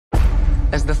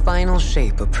As the final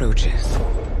shape approaches,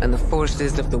 and the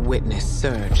forces of the Witness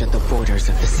surge at the borders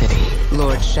of the city,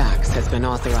 Lord Shaxx has been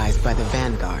authorized by the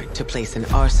Vanguard to place an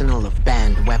arsenal of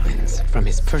banned weapons from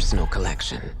his personal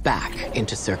collection back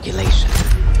into circulation.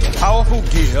 Powerful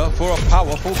gear for a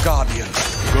powerful Guardian.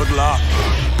 Good luck.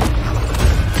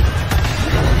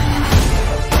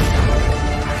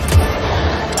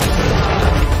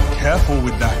 Careful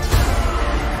with that.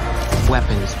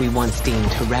 Weapons we once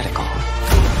deemed heretical,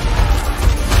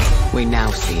 we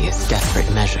now see as desperate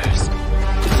measures.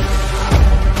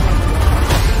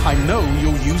 I know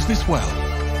you'll use this well.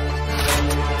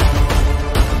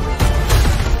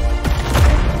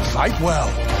 Fight well.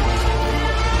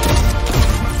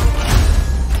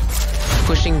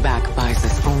 Pushing back buys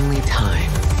us only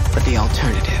time, but the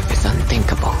alternative is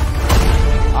unthinkable.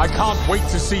 I can't wait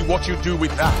to see what you do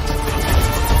with that.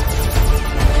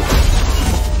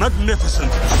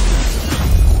 Magnificent.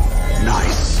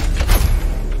 Nice.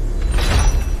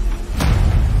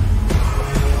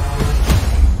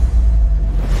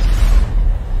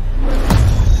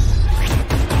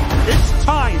 It's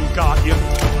time, Guardian.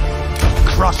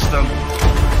 Crush them.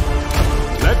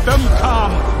 Let them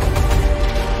come.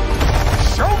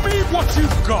 Show me what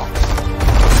you've got.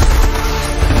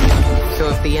 So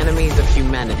if the enemies of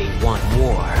humanity want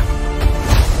war,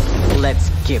 let's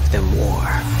give them war.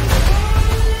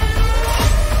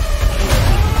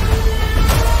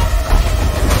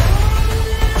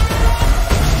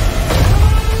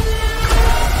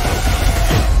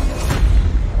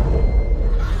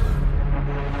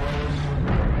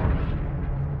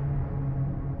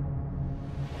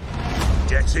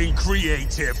 Getting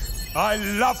creative. I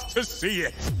love to see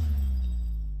it.